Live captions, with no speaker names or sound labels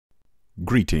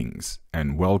Greetings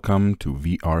and welcome to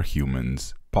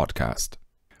VRHUMANS podcast,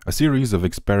 a series of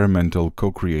experimental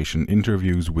co-creation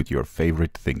interviews with your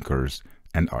favorite thinkers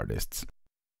and artists.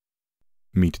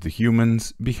 Meet the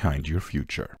humans behind your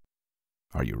future.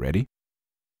 Are you ready?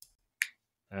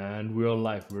 And we're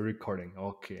live, we're recording.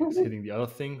 Okay, I was hitting the other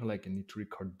thing, like I need to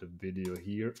record the video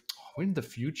here. Oh, we're in the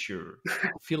future. I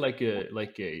feel like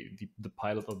the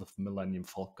pilot of the Millennium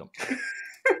Falcon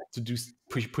to do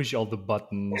push all the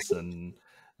buttons and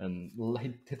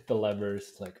hit the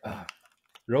levers. Like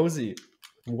Rosie,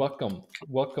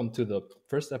 welcome to the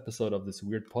first episode of this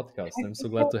weird podcast. I'm so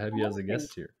glad to have you as a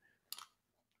guest here.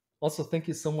 Also, thank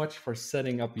you so much for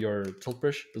setting up your tilt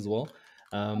brush as well.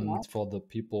 For the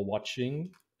people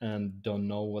watching and don't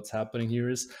know what's happening here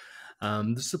is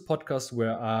this is a podcast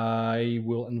where I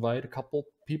will invite a couple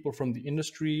people from the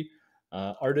industry,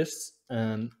 artists,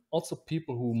 and also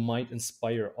people who might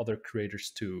inspire other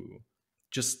creators to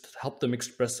just help them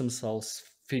express themselves,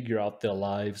 figure out their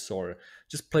lives, or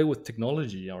just play with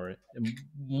technology, or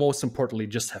most importantly,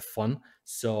 just have fun.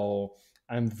 So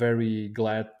I'm very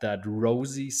glad that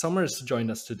Rosie Summers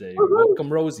joined us today. Woohoo!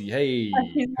 Welcome, Rosie. Hey,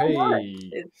 Thank you so much.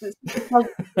 It's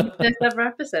the first ever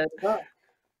episode as well.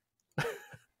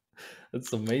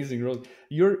 That's amazing, Rosie.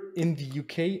 You're in the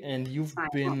UK and you've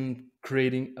been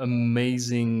creating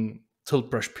amazing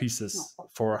tilt brush pieces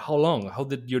for how long? How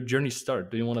did your journey start?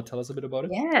 Do you want to tell us a bit about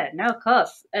it? Yeah, no, of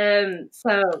course.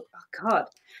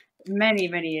 Many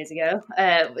years ago,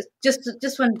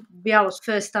 just when VR was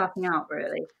first starting out,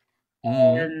 really.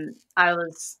 I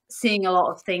was seeing a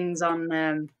lot of things on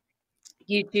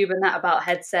YouTube and that about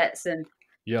headsets, and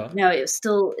it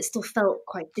still felt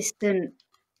quite distant.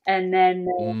 And then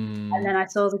I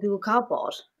saw the Google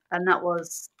Cardboard, and that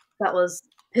was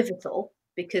pivotal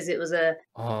because it was a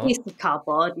piece of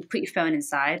cardboard. You put your phone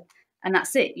inside, and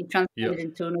that's it. You transported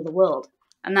into another world,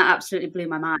 and that absolutely blew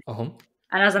my mind. And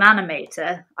as an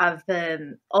animator, I've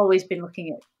always been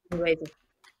looking at new ways of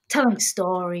telling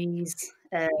stories,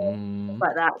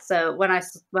 like that. So when I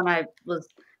was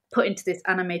put into this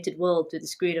animated world through the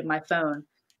screen of my phone,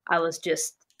 I was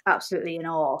just absolutely in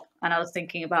awe, and I was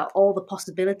thinking about all the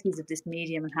possibilities of this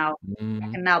medium and how I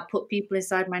can now put people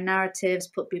inside my narratives,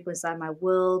 put people inside my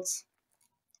worlds.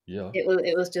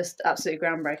 It was just absolutely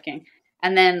groundbreaking.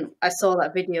 And then I saw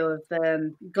that video of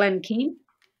Glenn Keane,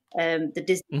 the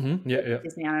Disney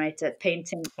Disney animator,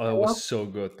 painting. Oh, that was so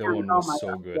good. That one was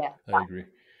so good. Yeah, I agree.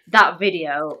 That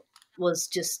video was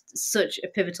just such a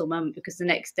pivotal moment because the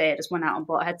next day I just went out and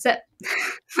bought a headset.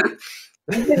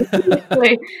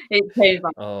 It changed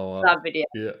that video.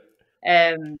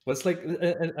 But it's like,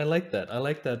 I like that. I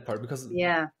like that part because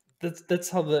that's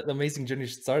how the amazing journey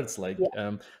starts. Like,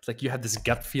 it's like you have this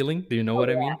gut feeling. Do you know what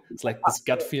I mean? It's like this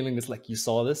gut feeling is like you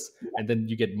saw this, and then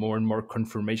you get more and more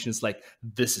confirmation. It's like,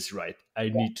 this is right. I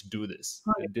need to do this.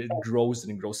 It grows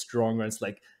and it grows stronger. It's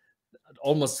like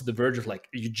almost to the verge of like,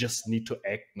 you just need to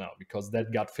act now because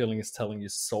that gut feeling is telling you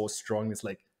so strong. It's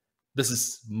like, this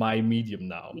is my medium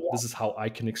now. This is how I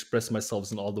can express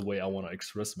myself in all the way I want to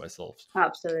express myself.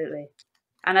 Absolutely.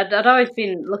 And I'd always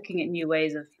been looking at new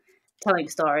ways of telling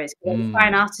stories. I was a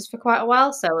fine artist for quite a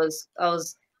while, so I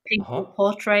was painting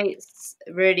portraits,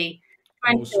 really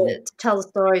trying to tell the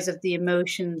stories of the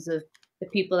emotions of the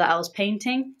people that I was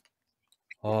painting,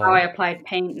 how I applied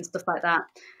paint and stuff like that.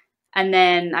 And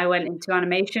then I went into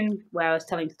animation where I was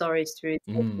telling stories through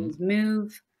things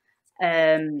move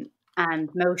and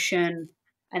motion.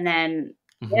 And then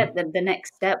the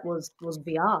next step was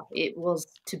VR. It was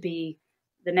to be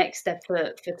the next step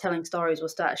for telling stories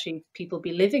was to actually people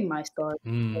be living my stories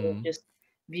instead of just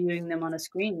viewing them on a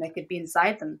screen. They could be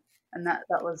inside them, and that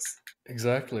was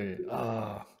exactly.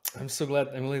 I'm so glad.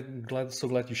 I'm really glad. So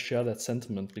glad you share that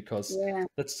sentiment because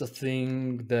that's the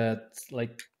thing that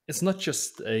like it's not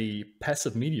just a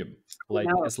passive medium. Like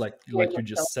it's like you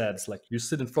just said, it's like you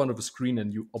sit in front of a screen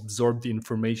and you absorb the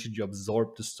information, you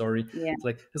absorb the story. It's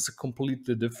like it's a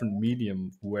completely different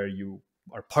medium where you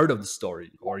are part of the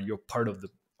story or you're part of the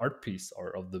art piece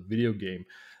or of the video game.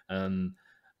 And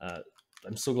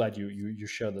I'm so glad you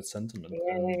share that sentiment.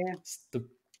 The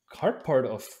hard part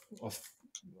of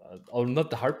or not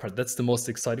the hard part, that's the most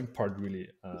exciting part really.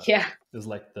 Is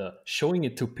like the showing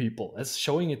it to people. As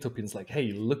showing it to people, it's like,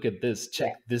 hey, look at this,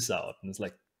 check this out. And it's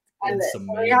like, and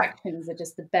the reactions are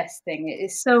just the best thing. It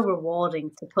is so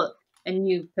rewarding to put a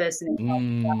new person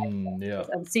in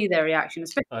and see their reaction,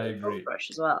 especially I agree. Brush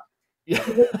as well.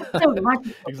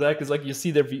 Exactly. It's like you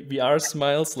see their VR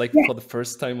smiles like for the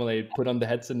first time when they put on the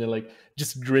headset and they're like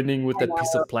just grinning with that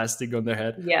piece of plastic on their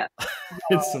head.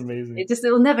 It's amazing.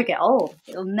 It'll never get old.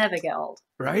 It'll never get old.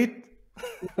 Right?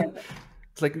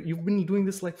 It's like you've been doing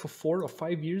this like for 4 or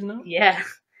 5 years now. Yeah,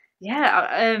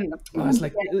 yeah. It's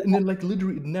like, and then like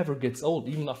literally it never gets old,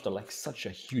 even after like such a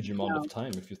huge amount No. of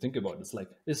time. If you think about it, it's like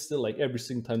it's still like every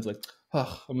single time it's like,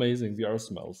 ah, amazing VR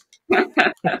smells.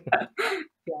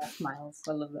 Yeah, smiles.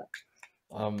 I love that.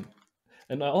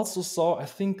 And I also saw, I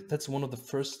think that's one of the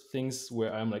first things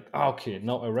where I'm like, ah, okay,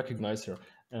 now I recognize her.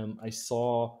 I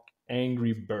saw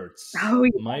Angry Birds. Oh,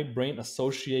 yeah. My brain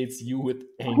associates you with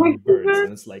Angry Birds,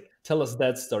 and it's like, tell us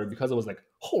that story, because I was like,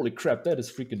 holy crap, that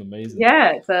is freaking amazing.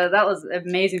 Yeah, so that was an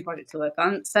amazing project to work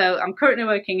on. So I'm currently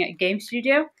working at a game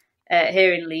studio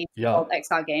here in Leeds called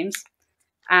XR Games.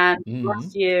 And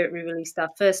last year we released our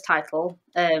first title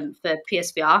for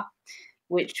PSVR,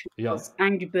 which was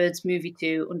Angry Birds Movie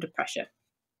 2 Under Pressure.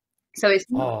 So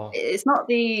it's not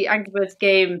the Angry Birds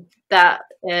game that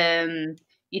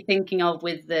you're thinking of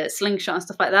with the slingshot and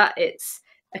stuff like that. It's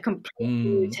a complete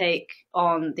new take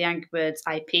on the Angry Birds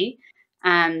IP.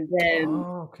 And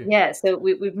yeah, so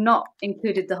we've not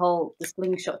included the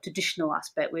slingshot traditional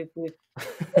aspect. We've put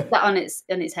that on its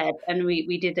head, and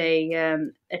we did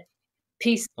a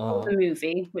piece of the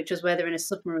movie, which was where they're in a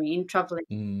submarine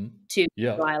traveling to the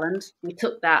island. We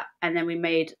took that and then we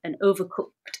made an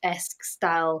Overcooked-esque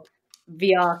style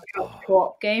VR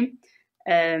co-op game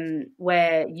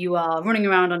where you are running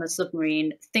around on a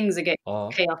submarine, things are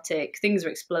getting chaotic, things are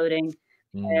exploding,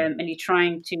 and you're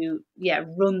trying to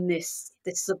run this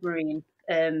submarine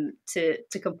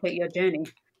to complete your journey.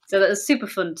 So that was super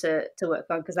fun to work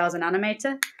on because I was an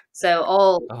animator. So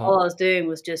all I was doing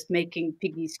was just making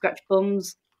piggies scratch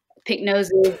bums, pick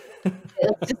noses. It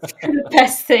was just the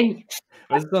best thing.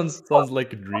 It sounds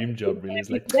like a dream job, really. It's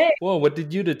like, whoa, what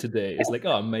did you do today? It's like,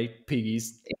 oh, I made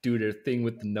piggies do their thing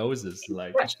with the noses.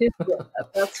 Like, that's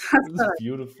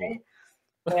beautiful.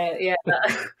 Yeah,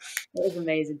 it was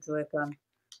amazing to work on.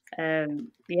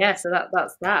 Yeah, so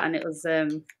that's that, and it was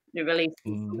it released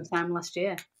sometime last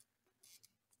year.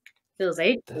 Feels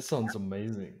ages. That sounds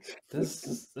amazing. This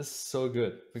is so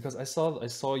good because I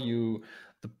saw you.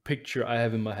 The picture I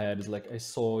have in my head is like I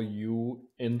saw you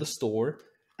in the store.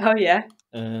 Oh yeah.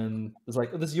 And it's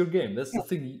like, oh, this is your game. That's the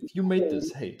thing. You made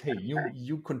this. Hey,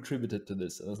 you contributed to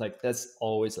this. And it's like that's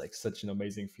always like such an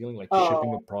amazing feeling. Like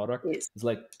shipping a product. It's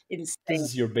like insane. This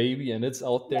is your baby, and it's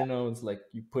out there now. It's like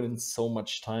you put in so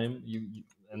much time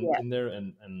in there,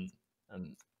 and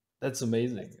that's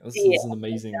amazing. This is an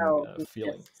amazing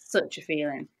feeling. Such a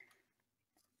feeling.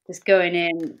 Just going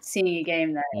in, seeing a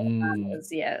game there.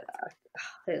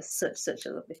 It was such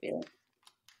a lovely feeling.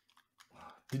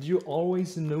 Did you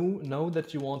always know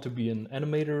that you want to be an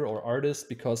animator or artist?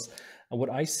 Because what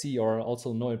I see, or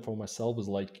also know it for myself, is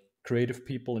like creative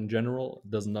people in general.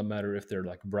 It does not matter if they're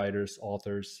like writers,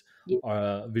 authors,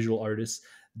 visual artists.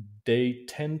 They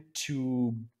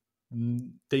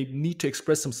need to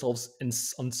express themselves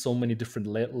on so many different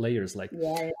layers. Like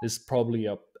there's probably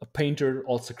a painter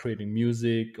also creating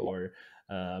music, or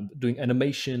doing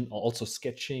animation, or also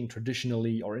sketching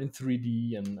traditionally, or in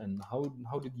 3D. And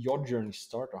how did your journey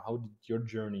start, or how did your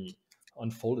journey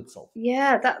unfold itself?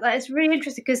 Yeah, that is really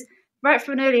interesting because right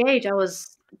from an early age I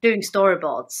was doing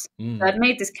storyboards. So I'd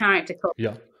made this character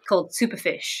called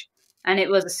Superfish, and it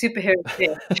was a superhero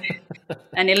fish,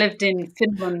 and he lived in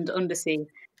Finland undersea,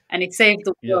 and he saved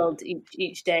the world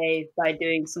each day by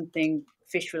doing something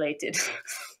fish related.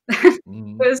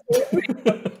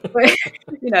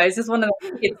 It's just one of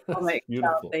the kids comic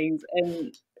things.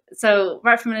 And so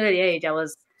right from an early age I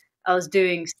was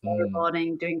doing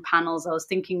storyboarding, doing panels. I was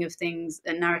thinking of things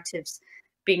and narratives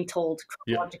being told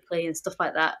chronologically and stuff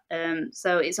like that.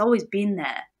 So it's always been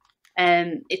there.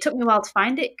 It took me a while to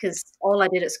find it because all I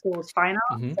did at school was fine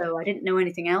art, so I didn't know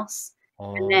anything else.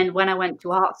 And then when I went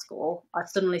to art school, I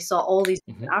suddenly saw all these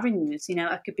different avenues.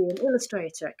 I could be an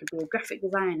illustrator, I could be a graphic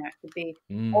designer, I could be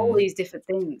all these different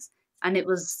things. And it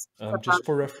was just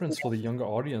for reference for the younger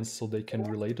audience, so they can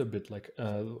relate a bit, like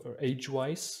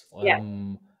age-wise.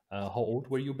 How old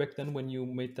were you back then when you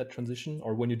made that transition,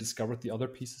 or when you discovered the other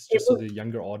pieces, just so the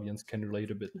younger audience can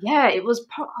relate a bit? Yeah, it was.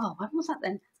 When was that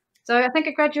then? So I think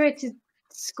I graduated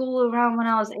school around when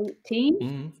I was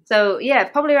 18. So yeah,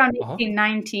 probably around 18,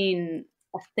 19,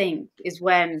 I think, is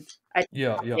when I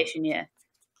did foundation year.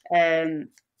 So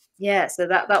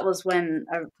that was when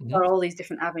I got all these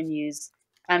different avenues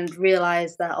and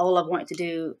realized that all I've wanted to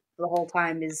do the whole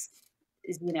time is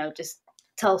just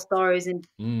tell stories in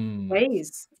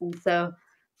ways. And so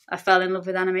I fell in love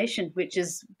with animation, which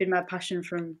has been my passion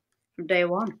from day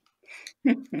one.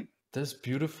 That's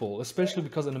beautiful, especially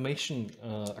because animation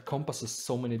encompasses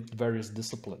so many various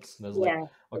disciplines. There's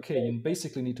you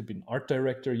basically need to be an art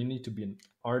director, you need to be an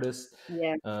artist,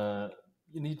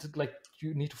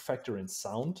 you need to factor in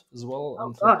sound as well, Oh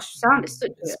and gosh, sound is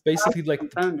such it's a basically like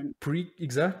the component.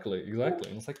 exactly,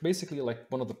 and it's like basically like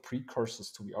one of the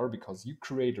precursors to VR, because you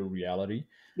create a reality.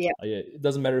 Yeah, It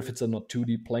doesn't matter if it's on a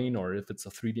 2D plane or if it's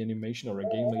a 3D animation or a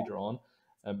game later on.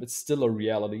 It's still a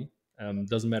reality.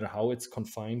 Doesn't matter how it's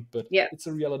confined, but yeah, it's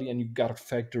a reality, and you gotta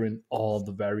factor in all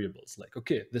the variables. Like,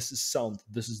 okay, this is sound,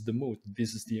 this is the mood,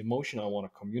 this is the emotion I want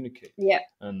to communicate, yeah,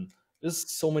 and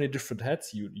there's so many different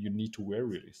hats you need to wear,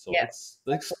 really. So yeah.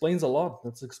 that explains a lot.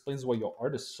 That explains why your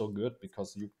art is so good,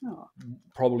 because you Oh,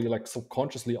 probably like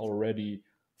subconsciously already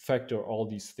factor all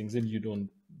these things in. You don't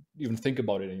even think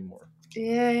about it anymore.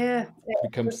 yeah, yeah, It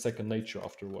becomes second nature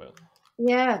after a while.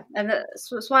 yeah. And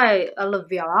that's why I love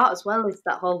VR art as well. Is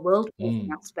that whole world building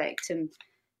Mm, aspect. And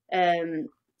um,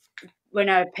 when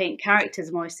I paint characters,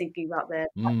 I'm always thinking about their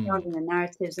background mm, and the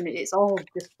narratives, and it's all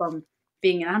just from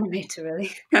being an animator,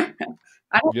 really.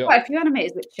 I know yeah. quite a few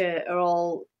animators which are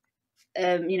all,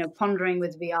 pondering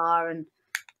with VR and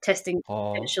testing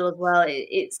Uh, potential as well.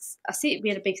 It's I see it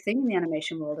being a big thing in the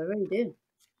animation world. I really do.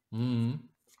 mm.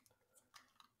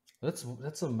 That's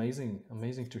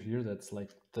amazing to hear. That's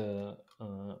like the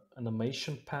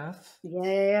animation path Yeah,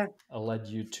 yeah, yeah. led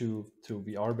you to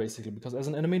VR, basically, because as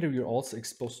an animator you're also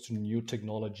exposed to new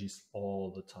technologies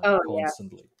all the time, Oh, yeah.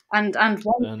 constantly. And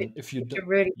one And if you which do, are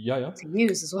really yeah. to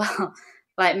use as well,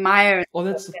 like Maya and Oh,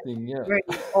 stuff, that's the they're thing, yeah.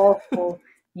 really awful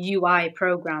UI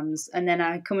programs, and then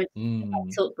I come into like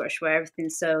Mm. Tilt Brush where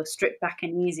everything's so stripped back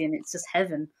and easy, and it's just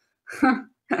heaven.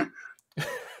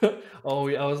 Oh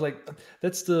yeah, I was like,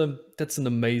 that's an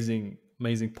amazing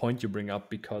point you bring up,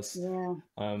 because Yeah,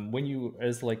 when you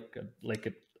as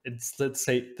it's, let's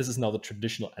say this is now the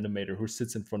traditional animator who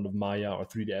sits in front of Maya or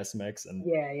 3ds Max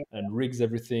yeah, yeah, and rigs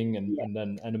everything yeah, and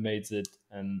then animates it,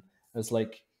 and it's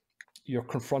like you're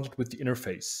confronted with the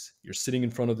interface. You're sitting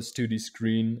in front of this 2D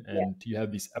screen, yeah, and you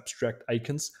have these abstract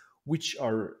icons, which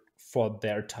are for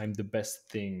their time the best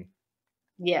thing,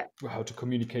 yeah, how to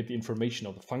communicate the information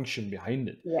or the function behind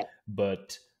it. yeah,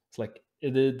 But it's like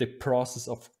the process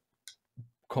of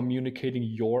communicating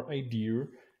your idea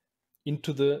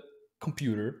into the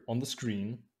computer on the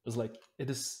screen is like, it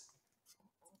is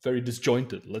very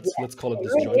disjointed. yeah. Let's call it It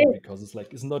really disjointed, is. because it's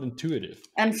like it's not intuitive.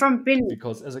 And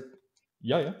Because as a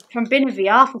yeah. from being in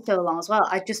VR for so long as well,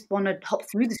 I just want to hop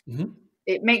through the Hmm.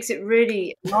 it makes it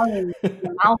really annoying in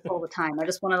my mouth all the time. I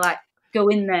just want to like go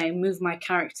in there and move my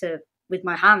character with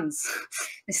my hands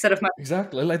instead of my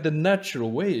Exactly, like the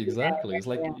natural way. yeah, Exactly, it's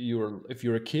like yeah, if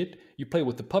you're a kid, you play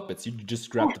with the puppets. You just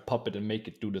grab the puppet and make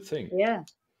it do the thing. yeah,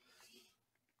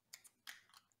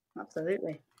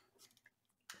 absolutely.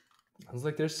 It's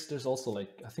like there's also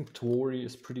like, I think Tori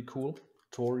is pretty cool.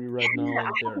 Tori right Yeah,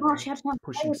 now, I they're haven't actually had time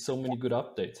to play pushing with so many good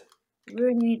updates. it.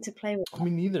 Really need to play with I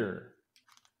mean, neither.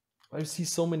 I see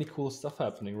so many cool stuff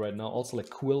happening right now. Also, like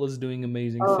Quill is doing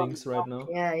amazing oh things right now.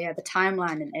 yeah, yeah, the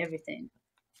timeline and everything.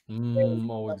 Really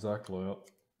Oh, exactly.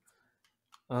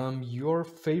 Yeah. Your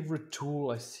favorite tool?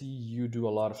 I see you do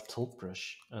a lot of tilt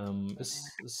brush.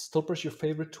 Is tilt brush your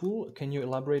favorite tool? Can you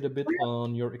elaborate a bit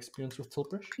on your experience with tilt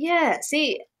brush? yeah,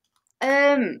 see,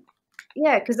 um,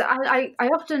 yeah, because I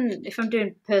often, if I'm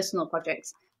doing personal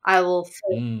projects, I will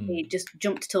firstly Mm, just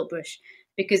jump to Tilt Brush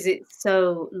because it's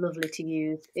so lovely to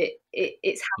use.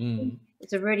 It's happy. mm,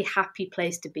 It's a really happy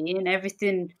place to be in.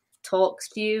 Everything talks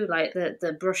to you. Like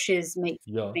the brushes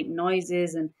yeah. make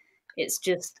noises, and it's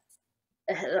just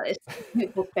it's a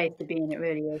beautiful space to be in. It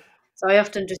really is. So I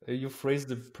often just You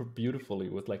phrased it beautifully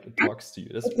with like it talks to you.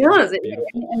 it That's does. beautiful.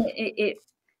 And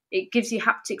it gives you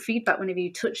haptic feedback whenever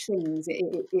you touch things.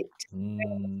 It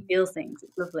Mm, feels things.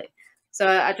 It's lovely. So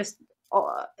I just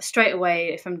straight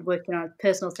away, if I'm working on a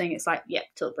personal thing, it's like, yeah,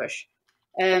 tilt brush.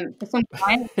 For some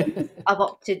client things, I've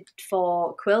opted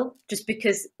for Quill just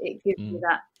because it gives me mm,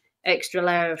 that extra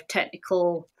layer of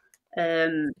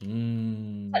um,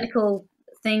 mm, technical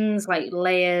things like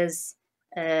layers,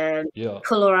 yeah.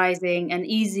 colorizing, and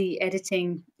easy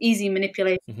editing, easy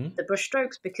manipulation of Hmm. the brush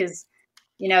strokes. Because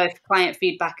if client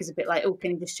feedback is a bit like, oh,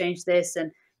 can you just change this?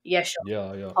 And yeah, sure,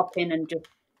 Yeah, yeah, hop in and just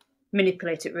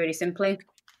manipulate it really simply.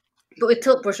 But with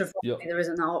tilt brush, yeah. unfortunately, there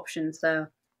isn't that option. So,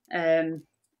 um,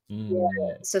 yeah.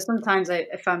 Mm, So sometimes,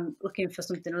 if I'm looking for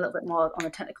something a little bit more on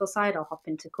the technical side, I'll hop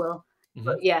into Quill.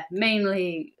 But hmm. yeah,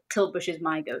 mainly tilt brush is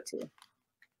my go-to.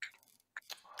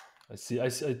 I see.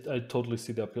 I totally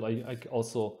see the appeal.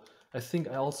 I think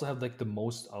I also have like the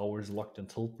most hours locked in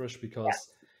tilt brush, Yeah, because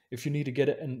if you need to get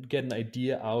an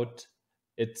idea out,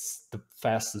 it's the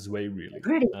fastest way, really. it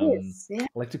really Um, is. Yeah,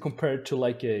 I like to compare it to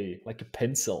like a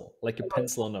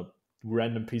pencil on a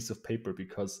random piece of paper,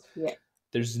 because yeah,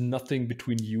 there's nothing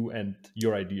between you and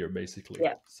your idea, basically.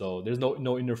 Yeah. So there's no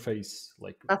interface,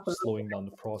 like That's slowing down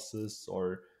the process,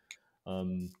 or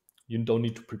you don't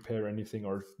need to prepare anything,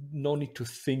 or no need to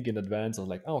think in advance of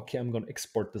like, oh, okay, I'm going to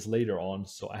export this later on,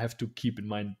 so I have to keep in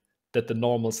mind that the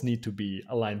normals need to be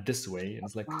aligned this way. And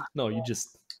it's like, no, you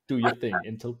just do your thing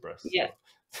in Tilt-Brush. Yeah.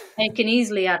 So. And you can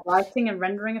easily add lighting and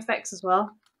rendering effects as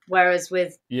well. Whereas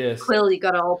with Yes. Quill, you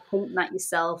got to all paint that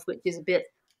yourself, which is a bit.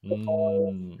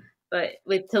 Mm. But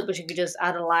with Tilt-Brush, you could just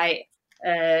add a light,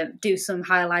 do some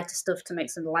highlighter stuff to make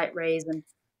some light rays, and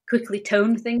quickly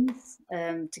tone things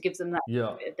to give them that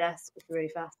bit of depth really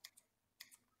fast.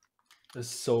 It's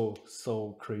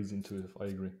so crazy intuitive. I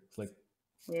agree. It's like,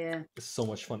 yeah, it's so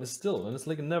much fun. It's still, and it's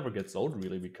like it never gets old,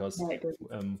 really, because no, it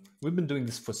we've been doing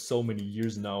this for so many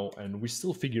years now, and we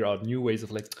still figure out new ways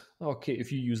of like, okay,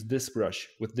 if you use this brush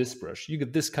with this brush, you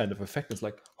get this kind of effect. It's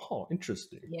like, oh,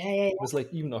 interesting. Yeah. It's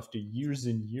like, even after years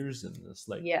and years, and it's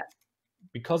like, yeah,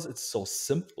 because it's so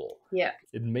simple, yeah,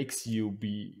 it makes you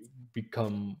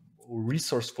become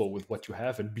resourceful with what you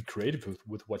have, and be creative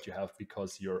with what you have,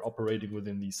 because you're operating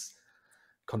within these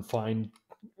confined.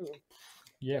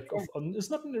 It's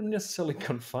not necessarily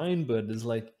confined, but it's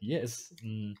like, yes,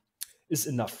 is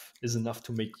enough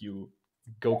to make you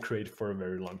go create for a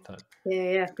very long time.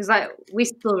 Yeah. Because like we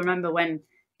still remember when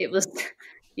it was,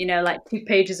 like 2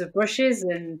 pages of brushes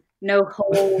and no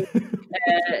whole.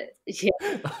 Yeah.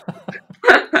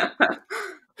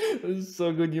 It's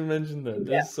so good you mentioned that.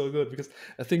 That's so good, because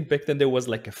I think back then there was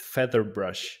like a feather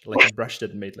brush, like a brush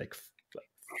that made like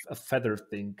a feather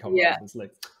thing come out. It's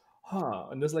like,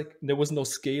 and there was no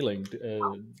scaling. Did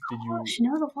you?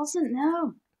 No, there wasn't.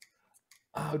 No.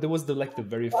 There was the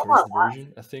very first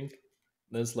version, I think.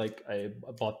 There's like, I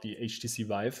bought the HTC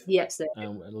Vive. Yes.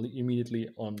 Immediately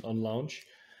on launch,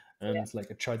 and it's like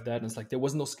I tried that, and it's like there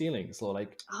was no scaling. So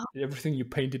like everything you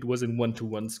painted was in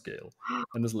 1:1 scale,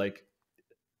 and it's like,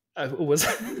 I was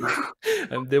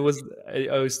and there was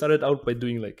I started out by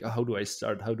doing like, how do I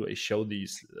show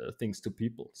these things to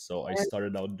people? So I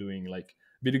started out doing like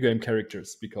video game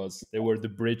characters, because they were the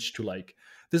bridge to like,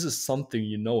 this is something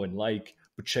you know and like,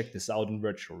 but check this out in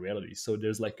virtual reality. So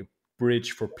there's like a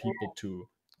bridge for people to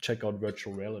check out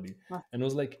virtual reality. And it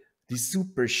was like these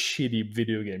super shitty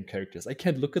video game characters. I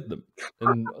can't look at them,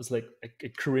 and I was like, I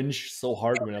cringe so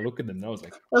hard when I look at them. And I was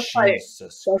like, Jesus Christ.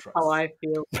 That's how I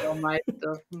feel on my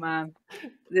stuff, man.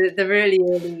 The really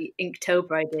early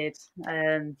Inktober I did.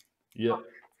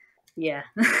 Yeah.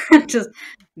 Just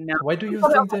no. Why do you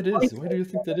think that is? Why do you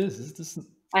think that is? Is this?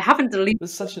 I haven't deleted.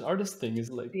 It's such an artist thing. It's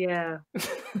like, yeah.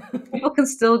 People can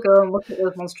still go and look at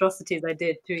those monstrosities I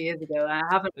did 2 years ago. I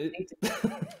haven't deleted.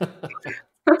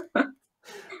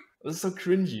 It's so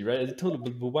cringy, right? I told them,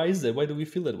 but why is that? Why do we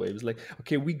feel that way? It was like,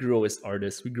 okay, we grow as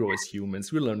artists, we grow as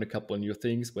humans, we learn a couple of new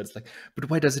things, but it's like,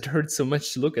 but why does it hurt so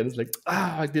much to look at? It's like,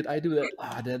 did I do that?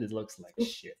 That it looks like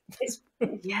shit. If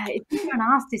you're an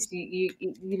artist, you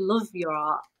love your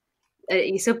art.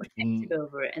 You're so protective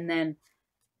over it, and then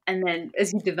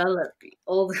as you develop,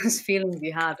 all those feelings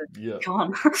you had are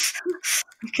gone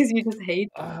because you just hate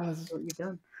what you've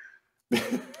done.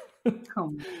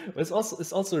 It's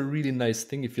also a really nice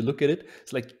thing if you look at it.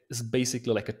 It's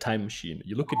basically like a time machine.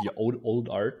 You look at your old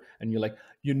art, and you're like,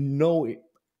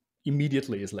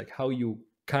 immediately it's like how you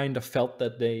kind of felt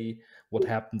that day, what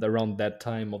happened around that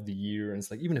time of the year. And it's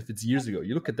like, even if it's years ago,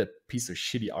 you look at that piece of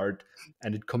shitty art,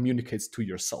 and it communicates to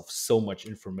yourself so much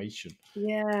information.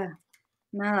 Yeah,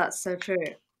 no, that's so true.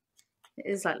 It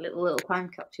is like little time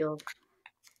capsules.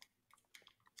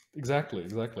 Exactly.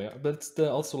 That's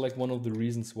also like one of the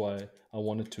reasons why I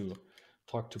wanted to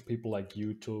talk to people like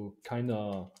you, to kind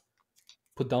of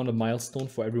put down a milestone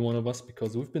for every one of us,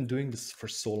 because we've been doing this for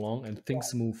so long, and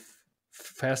things move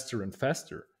faster and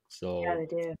faster. So they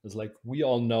do. It's like, we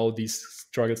all know these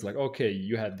struggles. Like, okay,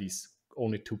 you had these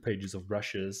only 2 pages of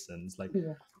brushes, and it's like,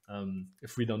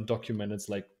 if we don't document, it's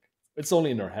like, it's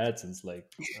only in our heads. And it's like,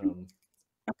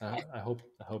 I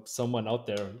hope someone out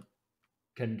there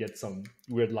can get some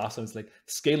weird laughs. It's like,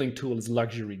 scaling tool is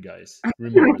luxury, guys.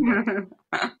 Remember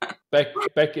that.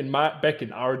 back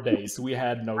in our days, we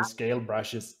had no scale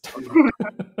brushes.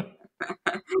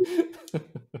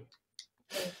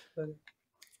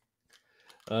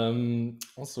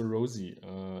 Also, Rosie,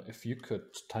 if you could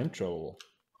time travel,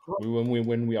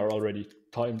 when we are already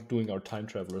doing our time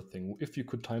traveler thing, if you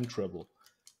could time travel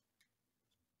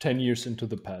 10 years into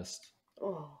the past,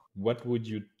 what would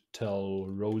you tell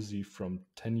Rosie from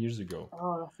 10 years ago?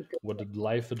 That's a good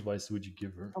life advice would you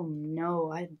give her? Oh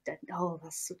no,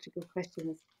 that's such a good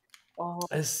question. Oh,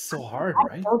 It's so hard, I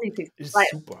right? told you things. It's Like,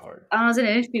 super hard. I was in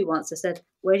an interview once. I said,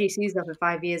 "Where do you see yourself in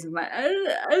 5 years?" I'm like,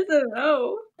 I don't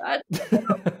know.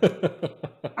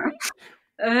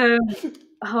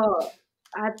 Oh,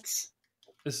 I'd,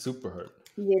 It's super hard.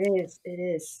 it is. It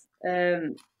is.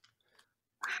 Man.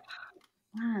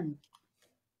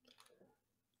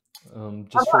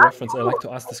 Just for reference, I like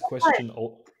to ask this question.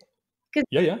 Oh,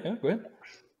 yeah. Go ahead.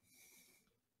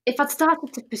 If I'd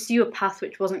started to pursue a path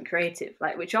which wasn't creative,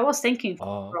 like which I was thinking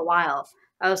for a while,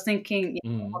 I was thinking,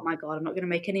 oh my God, I'm not going to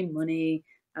make any money.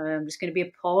 I'm just going to be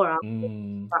a poor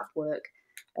crap work.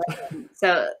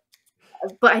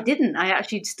 But I didn't. I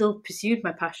actually still pursued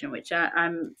my passion, which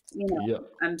I'm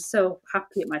so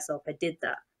happy at myself. I did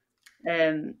that,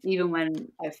 even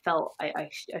when I felt I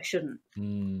shouldn't.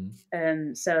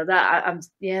 So that I'm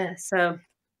So,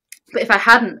 but if I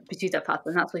hadn't pursued that path,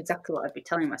 then that's exactly what I'd be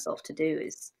telling myself to do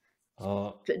is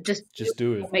just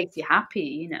do it. What makes you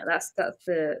happy. That's the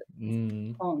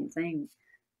important thing.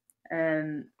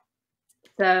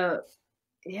 So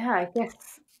yeah, I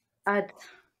guess I'd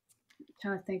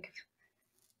trying to think of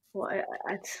what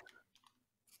I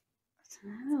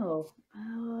don't know.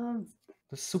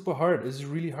 It's super hard. It's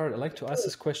really hard. I like to ask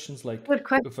these questions like Good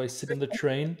question. if I sit in the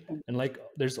train and like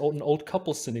there's an old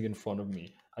couple sitting in front of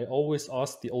me. I always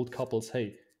ask the old couples,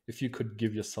 hey, if you could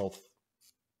give yourself,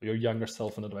 your younger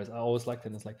self, an advice. I always like that.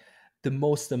 And it's like the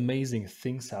most amazing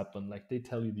things happen. Like they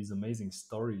tell you these amazing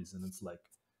stories, and it's like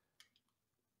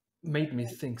made me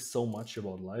think so much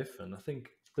about life. And I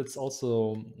think that's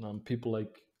also people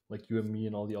like you and me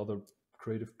and all the other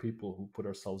creative people who put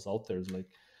ourselves out there, is like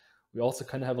we also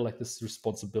kind of have like this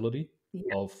responsibility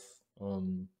of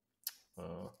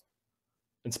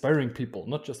inspiring people,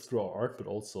 not just through our art, but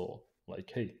also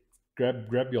like, hey,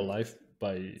 grab your life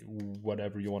by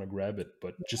whatever you want to grab it,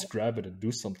 but just grab it and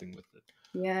do something with it.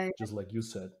 Yeah. Just like you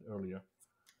said earlier.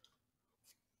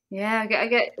 Yeah, I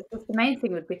get the main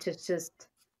thing would be to just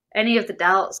any of the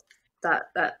doubts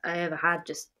that I ever had,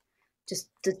 just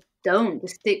don't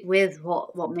just stick with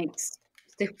what makes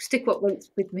stick what makes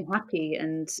with me happy,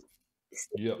 and stick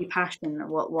with your passion,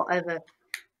 whatever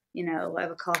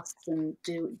whatever costs, and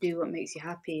do what makes you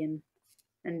happy, and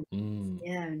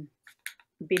yeah, and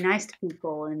be nice to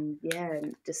people, and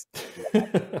and just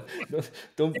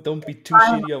don't be too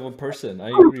shitty of a person. I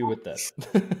agree with that.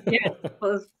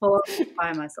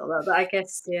 by myself. But I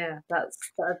guess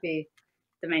that'd be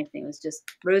the main thing, was just,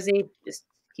 Rosie, just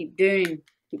keep doing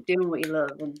what you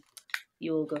love, and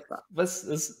you will go far.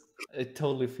 I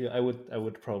totally feel I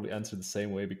would probably answer the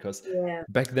same way, because Yeah.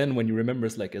 back then, when you remember,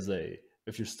 it's like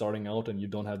if you're starting out and you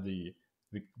don't have the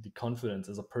confidence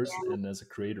as a person and as a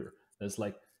creator, it's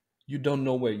like you don't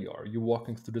know where you are. You're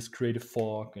walking through this creative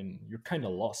fog and you're kind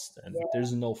of lost, and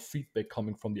there's no feedback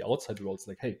coming from the outside world. It's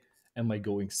like, hey, am I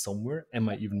going somewhere? Am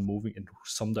I even moving into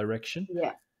some direction?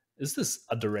 Yeah. Is this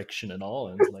a direction at all?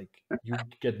 And it's like you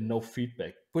get no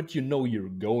feedback, but you're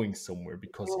going somewhere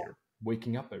because you're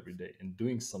waking up every day and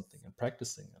doing something and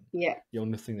practicing. And the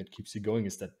only thing that keeps you going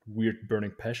is that weird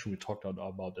burning passion we talked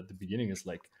about at the beginning. Is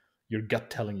like your gut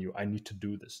telling you, I need to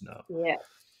do this now.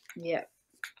 Yeah.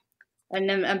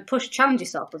 And challenge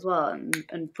yourself as well,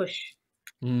 and push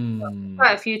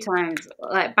quite a few times.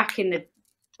 Like back in the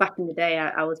day,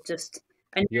 I was just,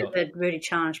 I never really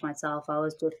challenged myself. I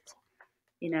was just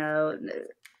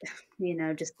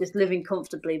just living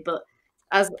comfortably. But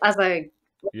as I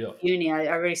went to uni,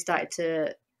 I really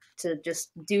started to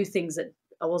just do things that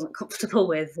I wasn't comfortable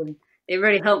with, and it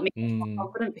really helped me get more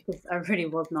confident, because I really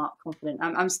was not confident.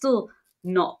 I'm still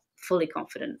not fully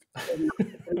confident.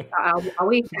 Are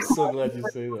we? I'm so glad you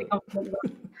say that.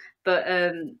 But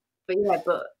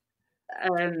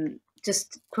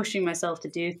just pushing myself to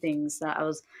do things that I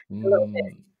was a little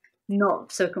bit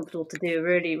not so comfortable to do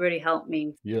really helped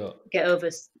me get over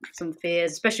some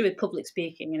fears, especially with public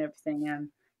speaking and everything. I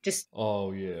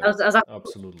was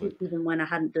absolutely. Even when I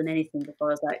hadn't done anything before,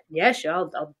 I was like, yeah, sure,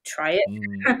 I'll try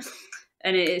it.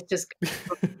 And it's just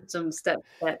some step.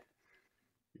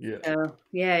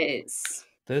 It's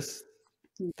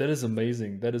that is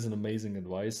amazing. That is an amazing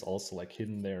advice, also like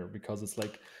hidden there, because it's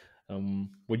like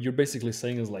what you're basically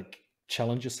saying is like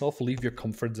challenge yourself, leave your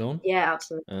comfort zone. Yeah,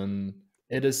 absolutely. And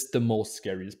it is the most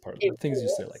scariest part. The things you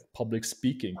say, like public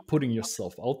speaking, putting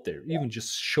yourself out there, even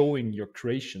just showing your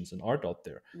creations and art out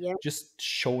there, just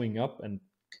showing up. And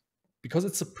because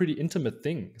it's a pretty intimate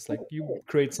thing, it's like you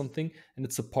create something and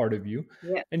it's a part of you,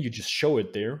 and you just show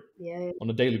it there on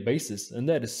a daily basis, and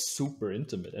that is super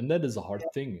intimate, and that is a hard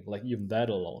thing, like even that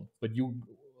alone. But you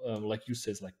like you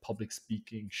said, it's like public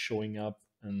speaking, showing up,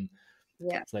 and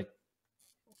it's like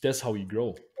that's how you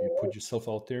grow. You put yourself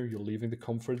out there, you're leaving the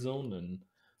comfort zone, and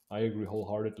I agree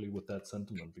wholeheartedly with that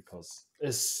sentiment, because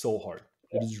it's so hard.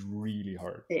 It is really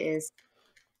hard. It is.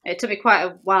 It took me quite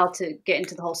a while to get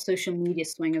into the whole social media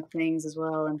swing of things as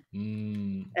well,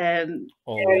 and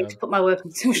to put my work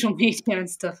on social media and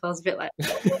stuff. I was a bit like,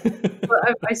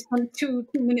 but I spent 2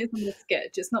 minutes on this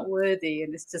sketch. It's not worthy,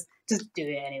 and it's just do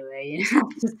it anyway.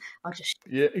 I'll just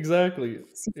yeah, exactly.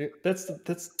 That's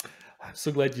I'm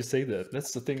so glad you say that.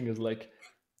 That's the thing, is like,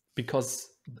 because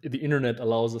the internet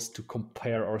allows us to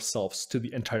compare ourselves to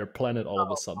the entire planet all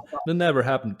of a sudden. That never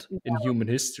happened in human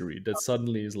history. That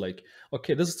suddenly is like,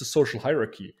 okay, this is the social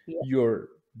hierarchy. You're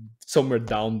somewhere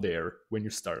down there when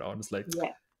you start out. It's like,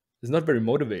 it's not very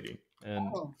motivating,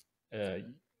 and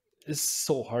it's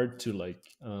so hard to like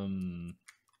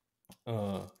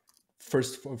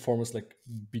first and foremost, like,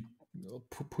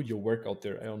 put your work out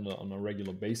there on a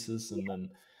regular basis, and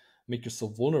then make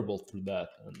yourself vulnerable through that.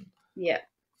 And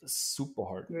it's super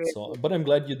hard. Really? So, but I'm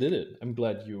glad you did it. I'm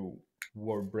glad you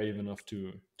were brave enough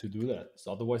to do that.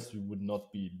 So otherwise we would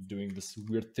not be doing this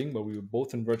weird thing where we were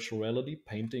both in virtual reality,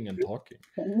 painting and talking.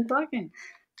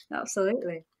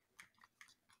 Absolutely.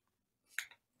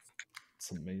 It's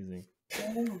amazing.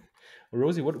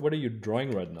 Rosie, what are you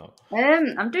drawing right now?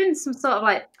 I'm doing some sort of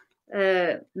like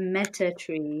meta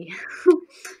tree.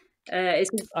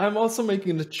 I'm also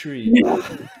making the tree.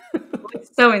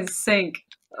 It's so in sync.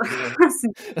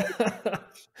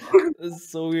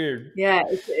 It's so weird. Yeah.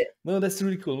 No, that's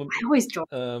really cool. I always draw.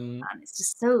 Man, it's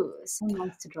just so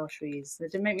nice to draw trees.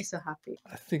 They make me so happy.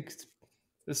 I think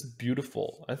it's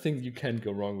beautiful. I think you can't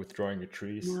go wrong with drawing a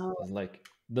trees. No. It's like,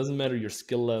 it doesn't matter your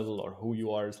skill level or who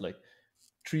you are. It's like,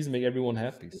 trees make everyone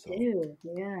happy. They So do,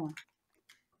 yeah.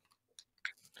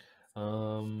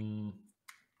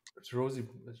 Rosie,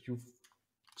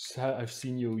 I've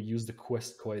seen you use the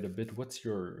Quest quite a bit. What's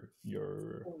your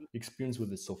experience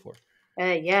with it so far?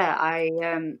 Yeah,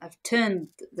 I've turned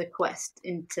the Quest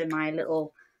into my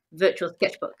little virtual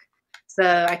sketchbook. So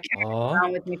I carry it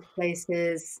around with me to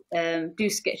places, do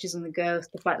sketches on the go,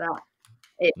 stuff like that.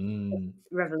 It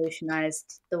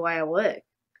revolutionized the way I work,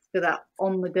 for that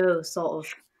on the go sort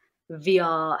of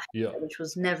VR, which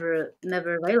was never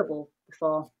available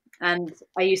before. And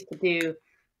I used to do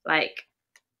like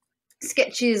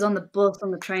sketches on the bus,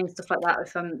 on the train, stuff like that,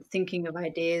 if I'm thinking of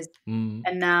ideas.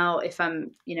 And now if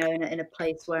I'm, in a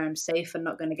place where I'm safe and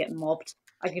not going to get mobbed,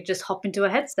 I could just hop into a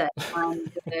headset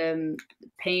and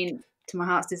paint to my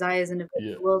heart's desires in a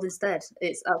virtual world instead.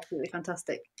 It's absolutely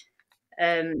fantastic.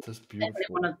 That's beautiful.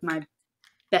 One of my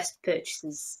best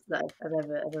purchases that I've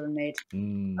ever made.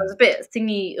 I was a bit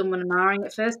thingy and ahhing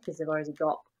at first because I've already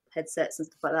got headsets and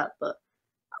stuff like that, but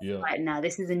right now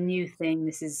this is a new thing.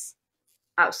 This is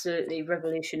absolutely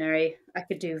revolutionary. I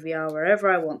could do VR wherever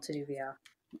I want to do VR.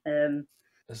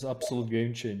 It's an absolute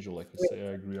game changer, like you say.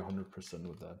 I agree 100%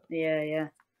 with that. Yeah.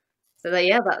 So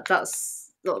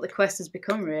that's what the Quest has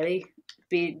become, really.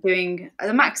 Be doing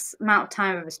the max amount of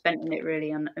time I've ever spent in it,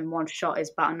 really, in one shot is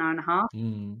about an hour and a half.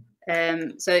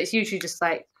 So it's usually just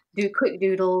like do quick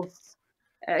doodles,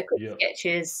 quick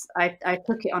sketches. I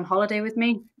took it on holiday with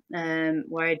me,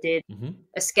 where I did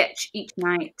a sketch each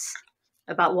night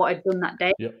about what I'd done that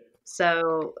day.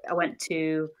 So I went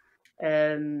to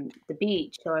the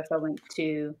beach, or if I went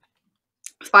to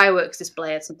fireworks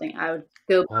display or something, I would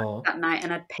go back that night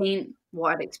and I'd paint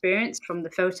what I'd experienced from the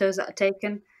photos that I'd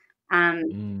taken,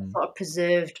 and sort of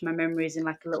preserved my memories in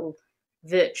like a little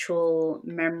virtual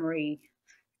memory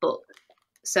book.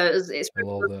 So it's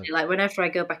really like whenever I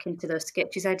go back into those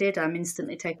sketches I did, I'm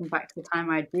instantly taken back to the time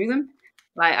I drew them.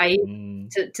 Like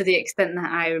to the extent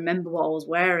that I remember what I was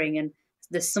wearing, and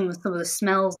there's some of the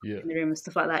smells in the room and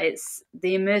stuff like that. It's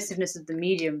the immersiveness of the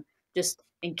medium just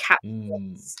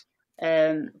encapsulates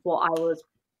what I was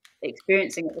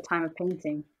experiencing at the time of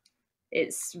painting.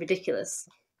 It's ridiculous.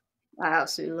 I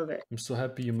absolutely love it. I'm so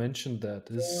happy you mentioned that.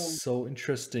 It's so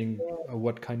interesting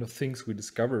what kind of things we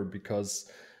discover, because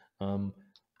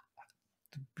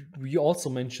we also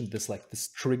mentioned this, like this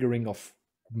triggering of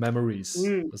memories.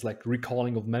 It's like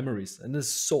recalling of memories, and it's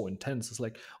so intense. It's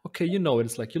like, okay,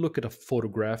 it's like you look at a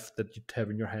photograph that you have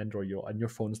in your hand or on your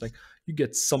phone. It's like you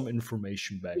get some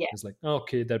information back. It's like,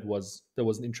 okay, that was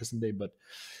an interesting day, but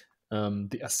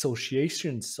the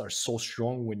associations are so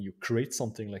strong when you create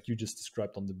something like you just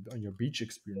described on your beach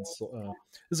experience. So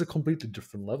it's a completely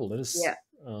different level. It is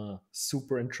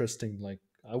super interesting. Like,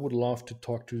 I would love to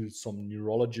talk to some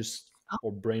neurologist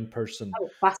or brain person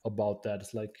about that.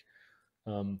 It's like,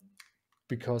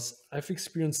 because I've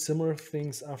experienced similar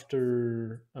things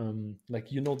after, like,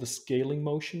 the scaling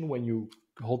motion when you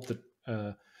hold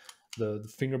the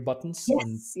finger buttons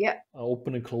and Yes. Yeah.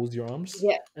 open and close your arms.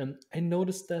 Yeah. And I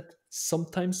noticed that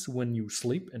sometimes when you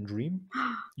sleep and dream,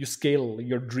 you scale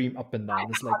your dream up and down.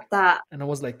 It's like That. and I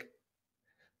was like,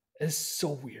 it's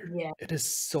so weird. Yeah. It is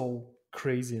so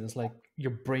crazy. And it's like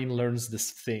your brain learns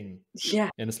this thing. Yeah.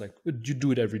 And it's like, you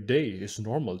do it every day. It's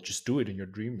normal. Just do it in your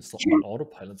dream. It's not on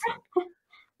autopilot. It's like,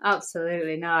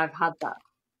 Absolutely. No, I've had that.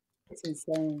 It's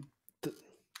insane.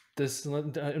 this,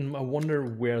 and I wonder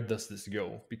where does this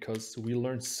go? Because we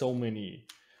learn so many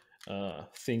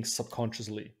things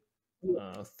subconsciously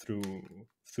through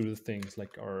the things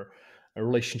like our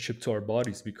relationship to our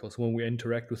bodies. Because when we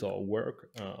interact with our work,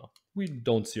 we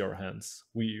don't see our hands.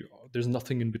 There's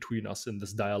nothing in between us in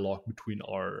this dialogue between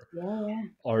our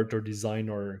art or design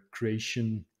or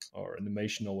creation or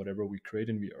animation or whatever we create,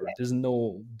 and there's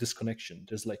no disconnection.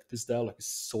 There's like this dialogue is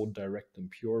so direct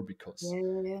and pure because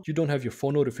you don't have your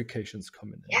phone notifications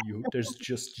coming in. There's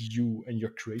just you and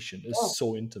your creation. It's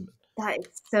so intimate. That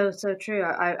is so true.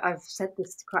 I've said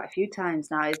this quite a few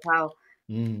times now, is how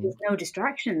there's no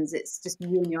distractions. It's just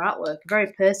you and your artwork,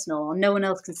 very personal, and no one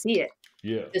else can see it.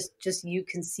 Yeah. Just you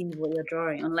can see what you're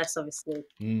drawing, unless obviously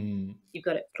you've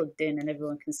got it plugged in and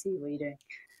everyone can see what you're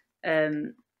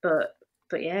doing.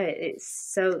 But yeah,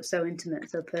 it's so intimate,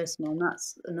 so personal, and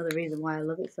that's another reason why I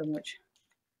love it so much.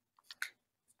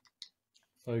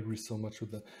 I agree so much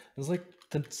with that. It's like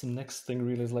that's the next thing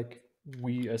really is like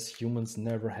we as humans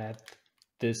never had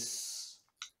this.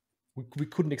 We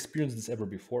couldn't experience this ever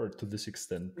before to this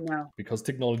extent because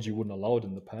technology wouldn't allow it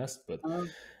in the past. But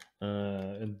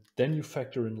and then you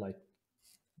factor in like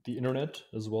the internet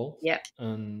as well. Yeah.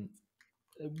 And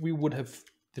we would have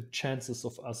the chances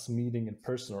of us meeting in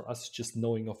person or us just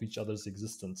knowing of each other's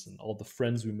existence and all the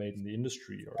friends we made in the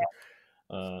industry or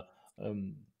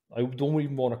I don't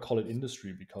even want to call it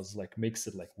industry because like makes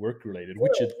it like work related,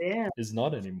 which it is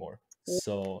not anymore.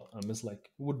 So it's like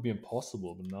it would be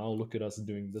impossible. But now look at us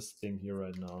doing this thing here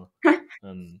right now,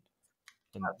 and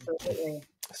Absolutely.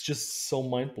 It's just so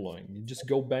mind blowing. You just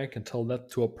go back and tell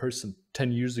that to a person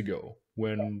 10 years ago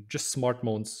when just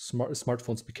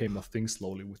smartphones became a thing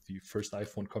slowly with the first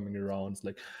iPhone coming around. It's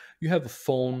like you have a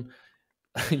phone,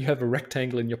 you have a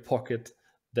rectangle in your pocket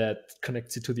that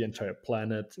connects you to the entire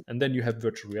planet, and then you have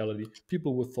virtual reality.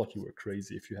 People would thought you were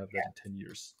crazy if you have that in 10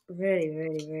 years.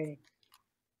 Really.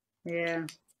 Yeah.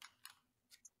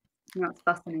 That's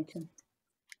fascinating.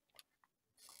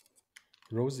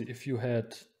 Rosie, if you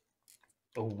had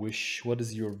a wish, what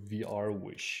is your VR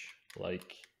wish?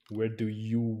 Like, where do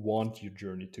you want your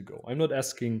journey to go? I'm not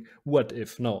asking what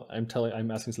if. No,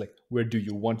 I'm asking like, where do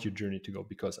you want your journey to go?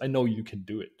 Because I know you can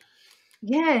do it.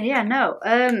 Yeah, no.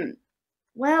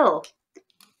 Well,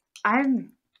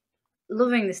 I'm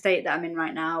loving the state that I'm in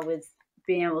right now with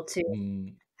being able to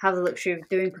have the luxury of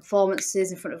doing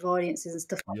performances in front of audiences and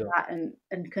stuff like that,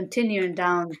 and continuing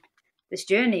down this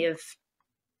journey of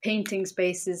painting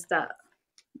spaces that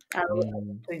I love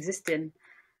to exist in.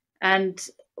 And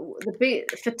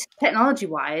for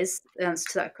technology-wise, the answer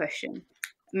to that question,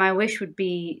 my wish would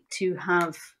be to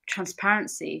have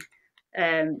transparency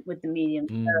with the medium.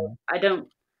 So I don't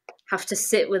have to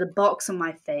sit with a box on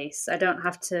my face. I don't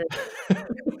have to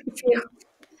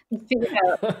figure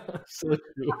out so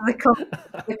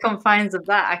the confines of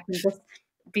that. I can just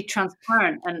be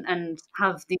transparent and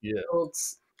have these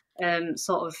worlds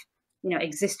sort of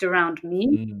exist around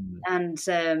me, and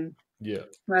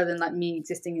rather than like me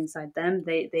existing inside them,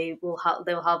 they'll have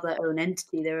their own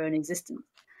entity, their own existence.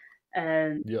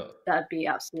 That'd be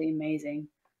absolutely amazing.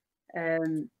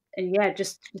 And yeah,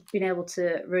 just being able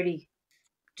to really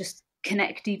just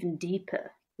connect even deeper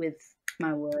with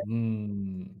my work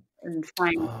and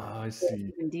find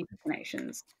even deeper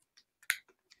connections.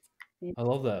 Yeah. I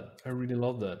love that. I really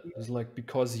love that. It's like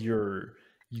because you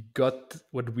got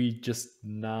what we just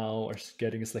now are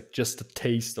getting is like just a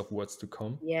taste of what's to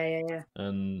come. Yeah.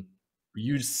 And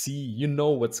you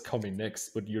know what's coming next,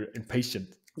 but you're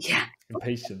impatient. Yeah.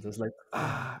 Impatient. It's like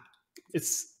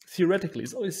it's theoretically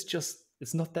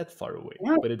it's not that far away.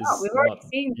 No, but it is we've already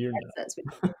seen here headsets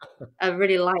which are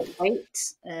really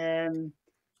lightweight,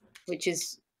 which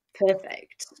is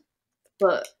perfect.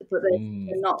 But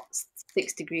they're not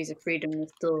 6 degrees of freedom. They're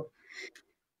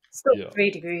still 3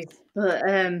 degrees. But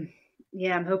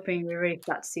yeah, I'm hoping we really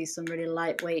start to see some really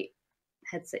lightweight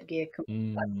headset gear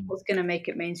come. That's what's going to make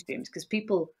it mainstream, because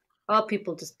a lot of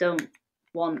people just don't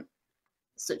want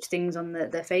such things on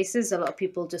their faces. A lot of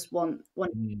people just want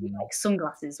like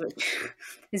sunglasses, which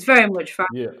is very much fun.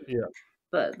 Yeah.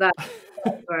 But that's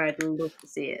where I'd love to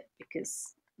see it,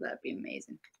 because that'd be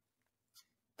amazing.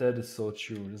 That is so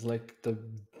true. It's like the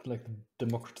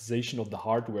democratization of the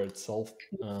hardware itself.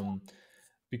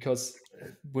 because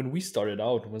when we started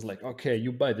out, it was like, okay,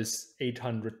 you buy this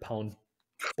 800-pound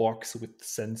box with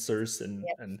sensors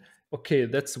and okay,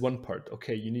 that's one part.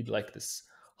 Okay, you need like this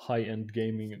high-end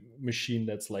gaming machine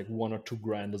that's like 1 or 2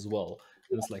 grand as well,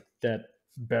 and it's like that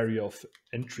barrier of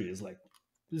entry is like,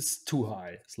 it's too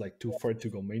high. It's like too far to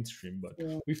go mainstream. But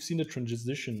Yeah. we've seen a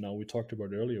transition now. We talked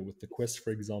about earlier with the Quest,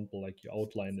 for example, like you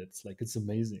outlined. It's like, it's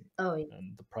amazing. Oh, yeah.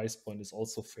 And the price point is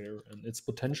also fair, and its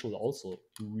potential also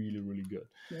really, really good.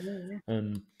 Yeah.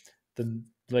 And then,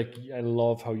 like, I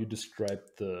love how you described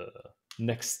the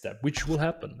next step, which will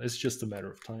happen. It's just a matter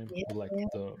of time. Yeah, Like yeah.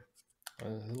 the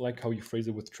like how you phrase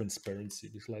it with transparency.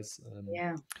 Because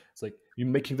Yeah. it's like you're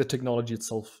making the technology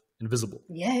itself invisible.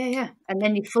 Yeah. And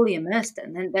then you're fully immersed,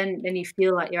 and then you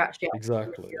feel like you're actually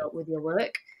Exactly. with your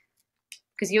work.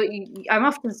 Because I'm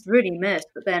often really immersed,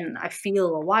 but then I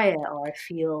feel a wire, or I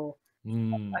feel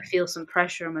some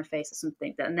pressure on my face or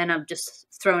something, and then I'm just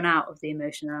thrown out of the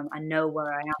emotion, and I know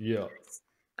where I am. Yeah.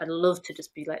 I'd love to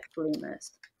just be like fully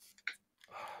immersed.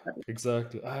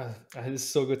 Exactly. It's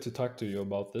so good to talk to you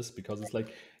about this, because it's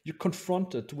like you're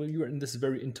confronted when you're in this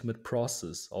very intimate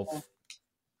process of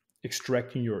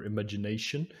extracting your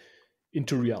imagination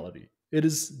into reality. It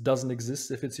doesn't exist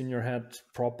if it's in your head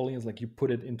properly. It's like you put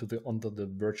it onto the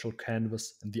virtual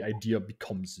canvas, and the idea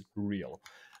becomes real.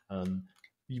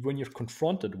 When you're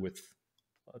confronted with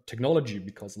technology,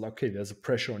 because like, okay, there's a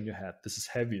pressure on your head, this is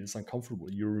heavy, it's uncomfortable,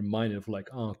 you're reminded of like,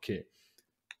 oh, okay,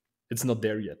 it's not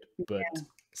there yet. But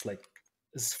it's like,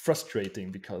 it's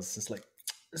frustrating, because it's like,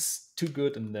 it's too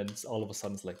good, and then all of a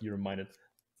sudden it's like you're reminded,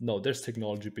 no, there's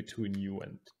technology between you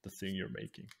and the thing you're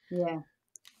making. Yeah,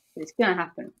 it's gonna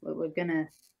happen. We're gonna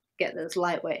get those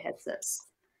lightweight headsets.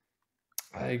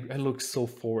 I look so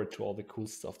forward to all the cool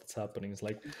stuff that's happening. It's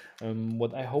like,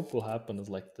 what I hope will happen is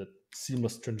like the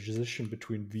seamless transition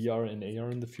between VR and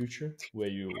AR in the future, where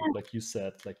you, like you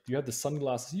said, like you have the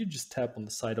sunglasses, you just tap on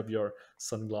the side of your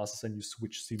sunglasses and you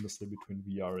switch seamlessly between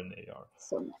VR and AR.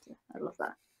 So meta. I love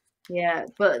that. Yeah,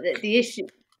 but the issue,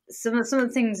 some of the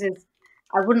things is,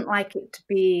 I wouldn't like it to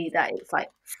be that it's like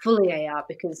fully AR,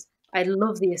 because I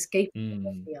love the escape of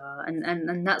VR,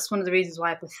 and that's one of the reasons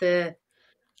why I prefer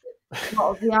a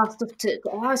lot of VR stuff to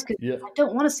AR, because I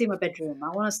don't want to see my bedroom. I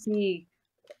want to see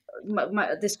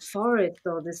this forest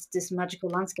or this magical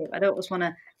landscape. I don't just want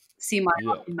to see my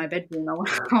art in my bedroom. I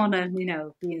want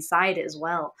to be inside it as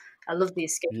well. I love the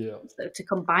escape. So to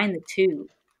combine the two,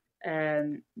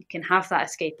 you can have that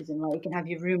escapism. Like, you can have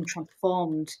your room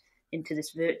transformed into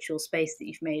this virtual space that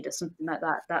you've made, or something like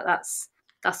that. That's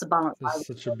the balance. That's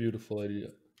such a beautiful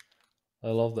idea. I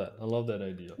love that. I love that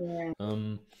idea.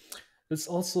 Yeah. It's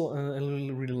also, I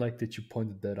really like that you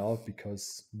pointed that out,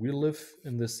 because we live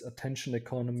in this attention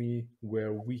economy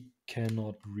where we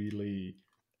cannot really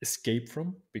escape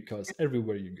from, because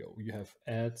everywhere you go, you have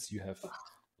ads, you have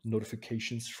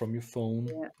notifications from your phone,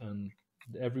 and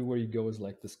everywhere you go is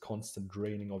like this constant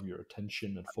draining of your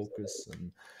attention and focus.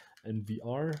 And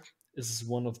VR is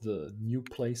one of the new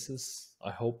places.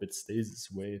 I hope it stays this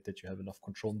way, that you have enough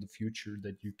control in the future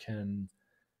that you can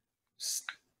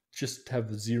just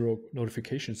have 0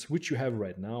 notifications, which you have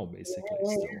right now, basically.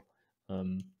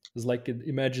 Still, it's like,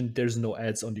 imagine there's no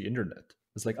ads on the internet.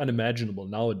 It's like unimaginable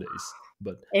nowadays.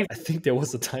 But I think there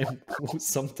was a time,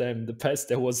 sometime in the past,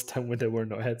 there was a time when there were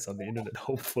no ads on the internet.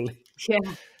 Hopefully,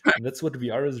 and that's what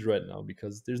VR is right now,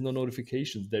 because there's no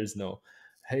notifications. There's no,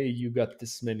 hey, you got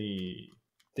this many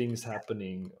things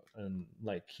happening, and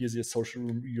like, here's your social.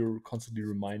 You're constantly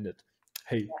reminded,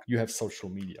 hey, you have social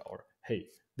media, or hey,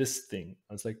 this thing.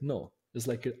 I was like, no, it's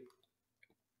like a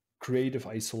creative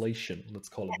isolation, let's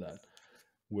call it that,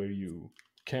 where you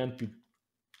can't be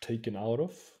taken out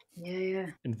of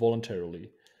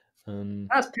involuntarily. I'm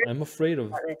afraid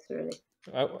of this, really.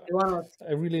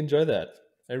 I really enjoy that.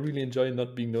 I really enjoy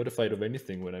not being notified of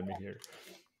anything when I'm here.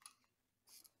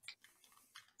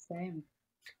 Same.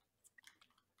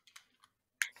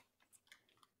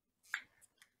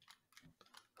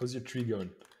 How's your tree going?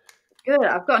 Good.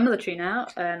 I've got another tree now,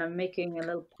 and I'm making a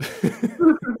little.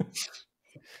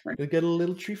 You get a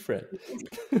little tree friend.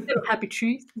 Little happy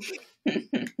tree.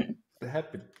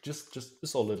 Happy. Just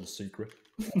it's all a little secret.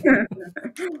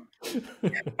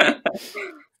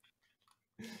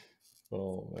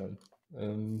 Oh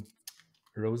man.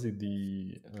 Rosie,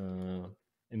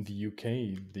 in the UK,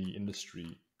 the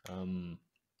industry,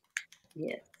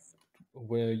 yes,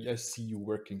 where I see you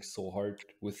working so hard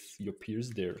with your peers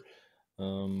there,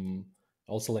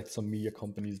 also like some media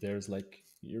companies, there's like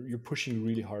you're pushing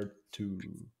really hard to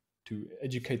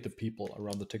educate the people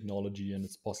around the technology and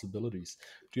its possibilities.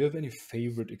 Do you have any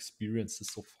favorite experiences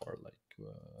so far, like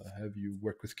have you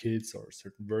worked with kids or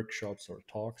certain workshops or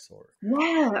talks or?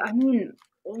 Yeah, I mean,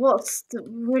 what's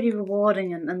really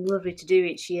rewarding and lovely to do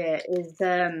each year is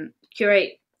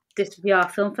curate this VR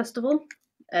film festival.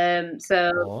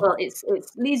 Well, it's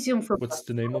Leeds Young Film What's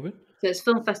the Festival. name of it? So it's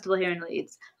film festival here in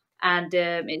Leeds, and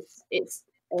it's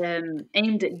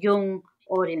aimed at young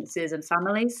audiences and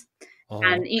families.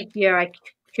 And each year I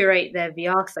curate their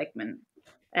VR segment,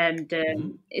 and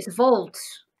it's evolved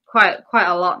quite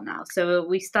a lot now. So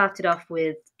we started off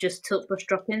with just tilt brush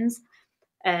drop-ins,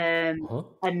 and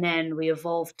then we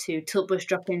evolved to tilt brush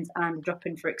drop-ins and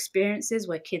drop-in for experiences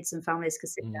where kids and families can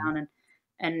sit down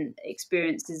and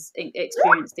experience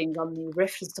things on the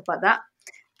rift and stuff like that.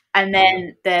 And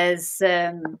then there's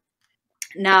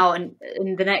now in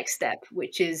the next step,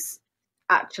 which is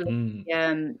actually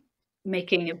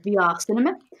making a VR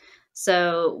cinema.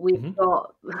 So we've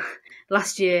got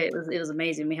last year it was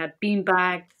amazing. We had bean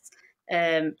bags,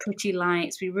 pretty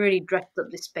lights. We really dressed up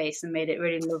this space and made it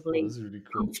really lovely, really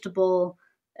cool. comfortable.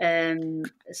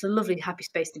 It's a lovely, happy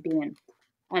space to be in.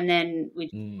 And then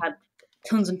we had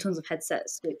tons and tons of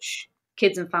headsets, which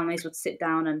kids and families would sit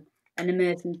down and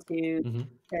immerse into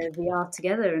VR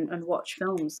together and watch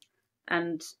films.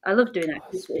 And I love doing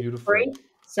that because it's free.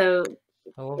 So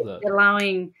I love that.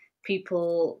 Allowing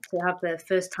people to have their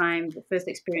first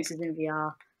experiences in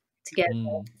VR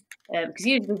together. Because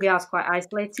usually VR is quite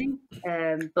isolating,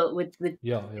 but with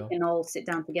you can all sit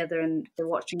down together and they're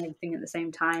watching everything at the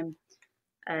same time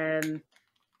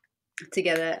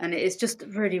together, and it's just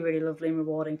really, really lovely and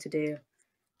rewarding to do.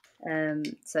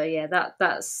 So yeah, that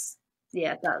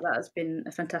has been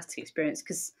a fantastic experience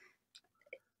because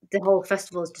the whole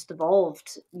festival has just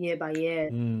evolved year by year.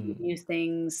 New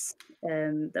things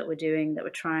that we're doing, that we're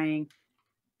trying,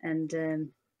 and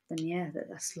then I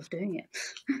just love doing it.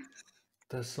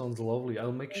 That sounds lovely.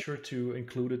 I'll make sure to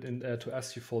include it in to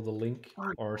ask you for the link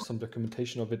or some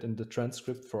documentation of it in the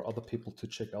transcript for other people to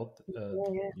check out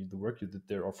the work you did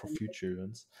there or for future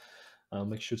events. I'll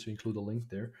make sure to include a link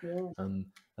there.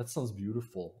 That sounds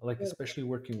beautiful. Like especially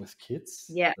working with kids.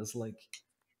 Yeah, it's like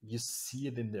you see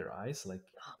it in their eyes. Like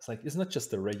it's not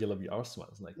just a regular VR smile.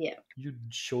 It's like you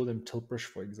show them tilt brush,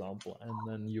 for example, and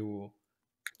then you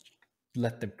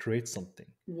let them create something.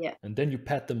 And then you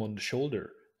pat them on the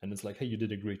shoulder. And it's like, hey, you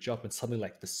did a great job. And suddenly,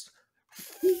 like this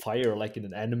fire, like in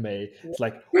an anime, it's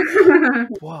like,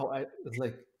 wow!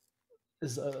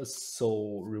 It's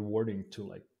so rewarding to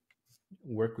like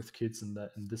work with kids in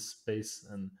this space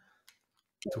and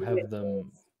to have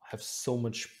them have so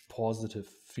much positive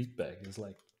feedback. It's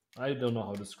like I don't know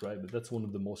how to describe it. That's one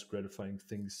of the most gratifying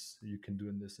things you can do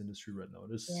in this industry right now.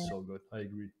 It is so good. I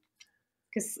agree.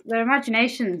 Because their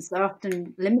imaginations are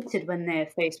often limited when they're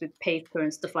faced with paper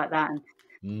and stuff like that,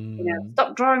 and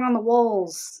stop drawing on the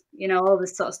walls, all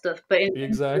this sort of stuff. But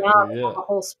exactly,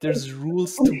 there's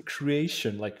rules to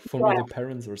creation, like from other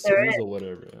parents or schools or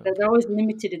whatever. They're always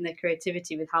limited in their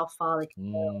creativity with how far they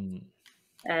can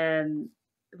go.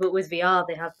 But with VR,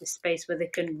 they have this space where they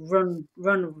can run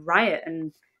riot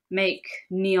and make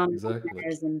neon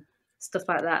banners and stuff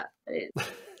like that. It's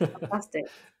fantastic.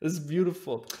 It's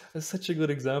beautiful. It's such a good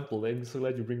example. I'm so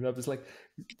glad you bring it up. It's like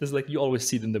there's like you always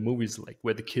see it in the movies, like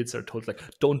where the kids are told like,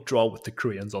 "Don't draw with the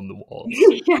crayons on the walls."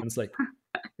 And it's like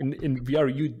in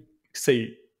VR, you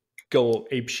say, "Go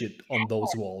ape shit on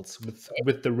those walls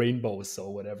with the rainbows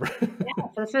or whatever."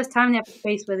 For the first time, they have a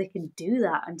space where they can do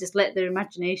that and just let their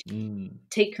imagination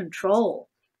take control,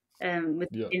 with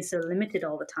being so limited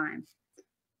all the time.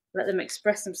 Let them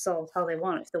express themselves how they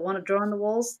want. If they want to draw on the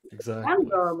walls, they can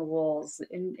draw on the walls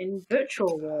in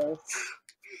virtual walls.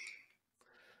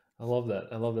 I love that.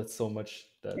 I love that so much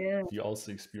that you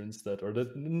also experienced that, or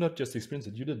that not just experience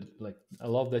it, you did. Like I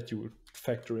love that you would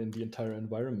factor in the entire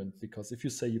environment, because if you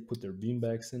say you put their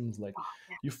beanbags in, it's like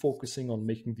you're focusing on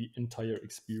making the entire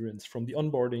experience from the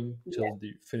onboarding till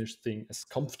the finished thing as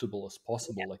comfortable as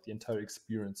possible, like the entire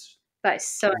experience. That is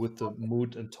so with the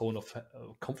mood and tone of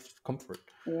comfort.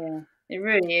 Yeah, it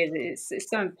really is. It's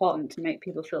so important to make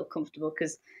people feel comfortable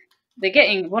because they're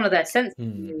getting one of their senses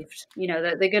removed.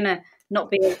 They're gonna not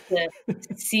be able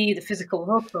to see the physical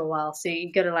world for a while. So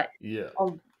you got to like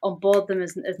onboard them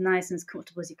as nice and as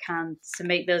comfortable as you can to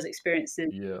make those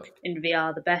experiences in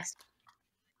VR the best.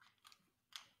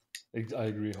 I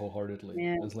agree wholeheartedly.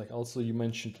 It's like also you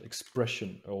mentioned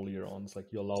expression earlier on. It's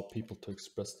like you allow people to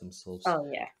express themselves. Oh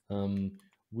yeah.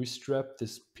 We strap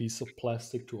this piece of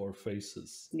plastic to our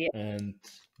faces, and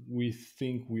we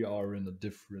think we are in a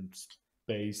different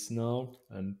space now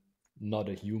and not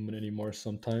a human anymore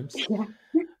sometimes.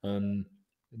 And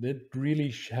that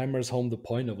really hammers home the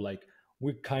point of like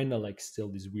we're kind of like still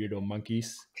these weirdo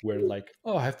monkeys where like,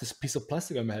 oh, I have this piece of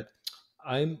plastic on my head.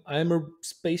 I'm a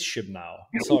spaceship now.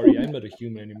 Sorry, I'm not a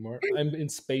human anymore. I'm in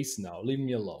space now. Leave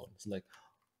me alone. It's like,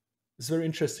 it's very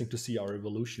interesting to see our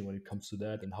evolution when it comes to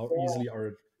that, and how easily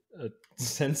our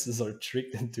senses are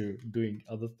tricked into doing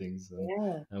other things.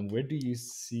 And where do you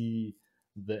see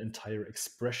the entire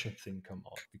expression thing come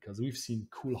out? Because we've seen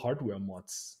cool hardware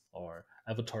mods or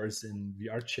avatars in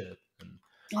VR chat.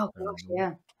 Oh gosh,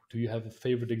 yeah. Do you have a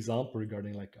favorite example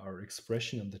regarding like our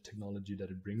expression and the technology that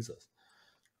it brings us?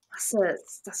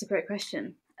 That's a great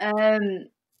question. Well,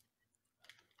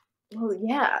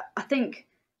 yeah, I think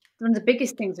one of the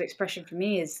biggest things of expression for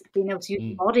me is being able to use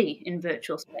the body in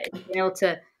virtual space, being able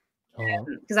to,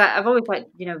 because I've always liked,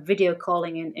 video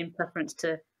calling in preference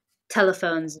to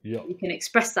telephones. Yeah. You can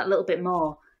express that a little bit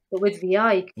more, but with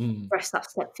VR, you can express that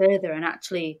step further and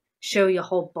actually show your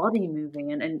whole body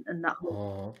moving and that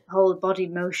whole body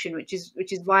motion, which is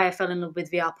why I fell in love with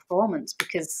VR performance,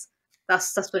 because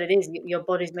that's what it is. Your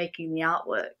body's making the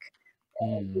artwork.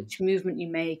 Each movement you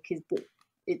make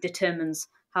it determines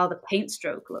how the paint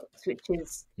stroke looks, which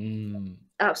is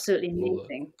absolutely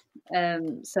amazing.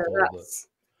 So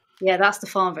that's the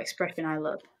form of expression I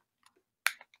love.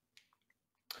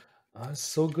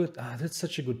 So good. That's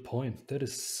such a good point. That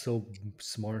is so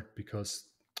smart, because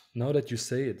now that you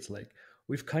say it, it's like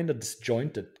we've kind of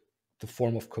disjointed the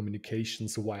form of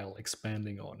communications while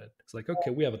expanding on it. It's like, okay,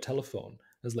 we have a telephone.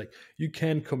 It's like you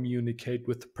can communicate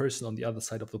with the person on the other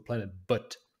side of the planet,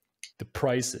 but the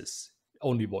price is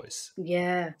only voice.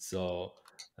 Yeah. So,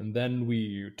 and then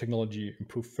technology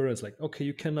improved further. It's like, okay,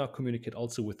 you can now communicate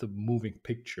also with a moving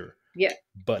picture. Yeah.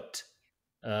 But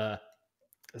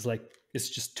it's like, it's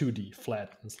just 2D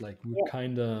flat. It's like we're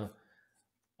kind of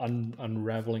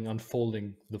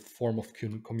unfolding the form of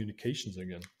communications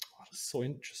again. Oh, that's so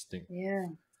interesting. Yeah.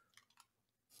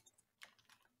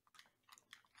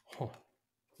 Huh.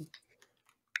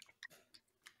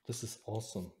 This is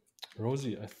awesome,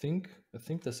 Rosie. I think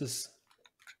this is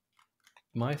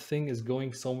my thing is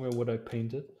going somewhere. What I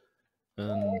painted.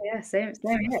 Same.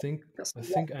 I think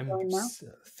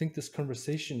this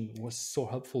conversation was so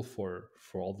helpful for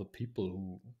all the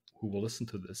people who will listen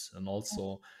to this, and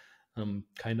also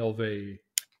kind of a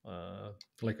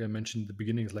like I mentioned in the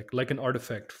beginning, is like an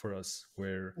artifact for us,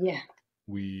 where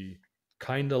we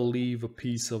kind of leave a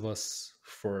piece of us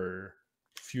for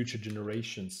future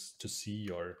generations to see,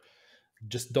 or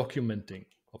just documenting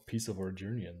a piece of our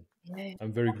journey. And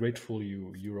I'm very grateful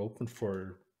you're open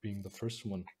for being the first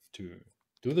one to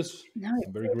do this. No,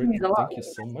 I'm very grateful. Thank you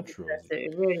so much, Rosie.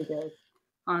 It really does.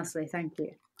 Honestly, thank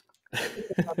you.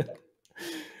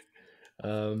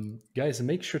 Guys,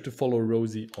 make sure to follow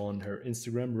Rosie on her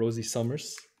Instagram, Rosie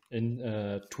Summers, in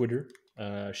Twitter.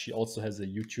 She also has a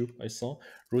YouTube, I saw.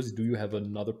 Rosie, do you have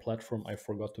another platform I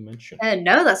forgot to mention?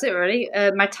 No, that's it really.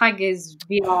 My tag is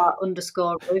VR_Rosie on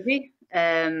Twitter,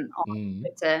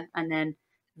 and then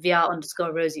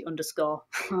VR_Rosie_ on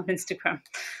Instagram.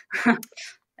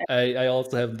 I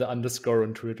also have the underscore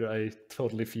on Twitter. I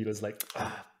totally feel it's like,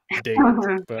 dang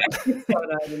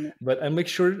it. But I make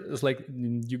sure it's like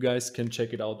you guys can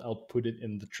check it out. I'll put it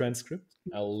in the transcript.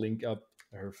 I'll link up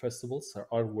her festivals, her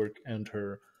artwork, and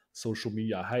her social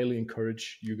media. I highly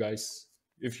encourage you guys,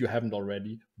 if you haven't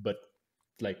already, but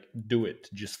like, do it.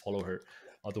 Just follow her.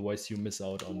 Otherwise, you miss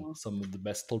out on some of the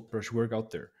best tilt brush work out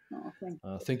there.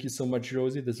 Thank you so much,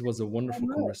 Rosie. This was a wonderful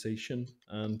conversation,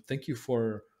 and thank you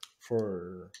for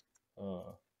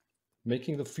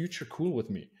making the future cool with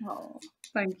me. Oh,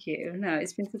 thank you. No,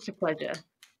 it's been such a pleasure.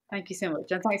 Thank you so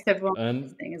much, and thanks to everyone for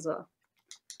listening as well.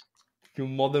 You're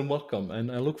more than welcome,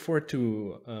 and I look forward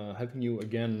to having you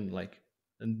again, like,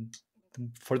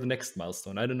 for the next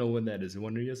milestone. I don't know when that is,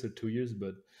 1 year or 2 years,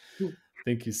 but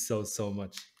thank you so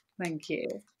much. Thank you.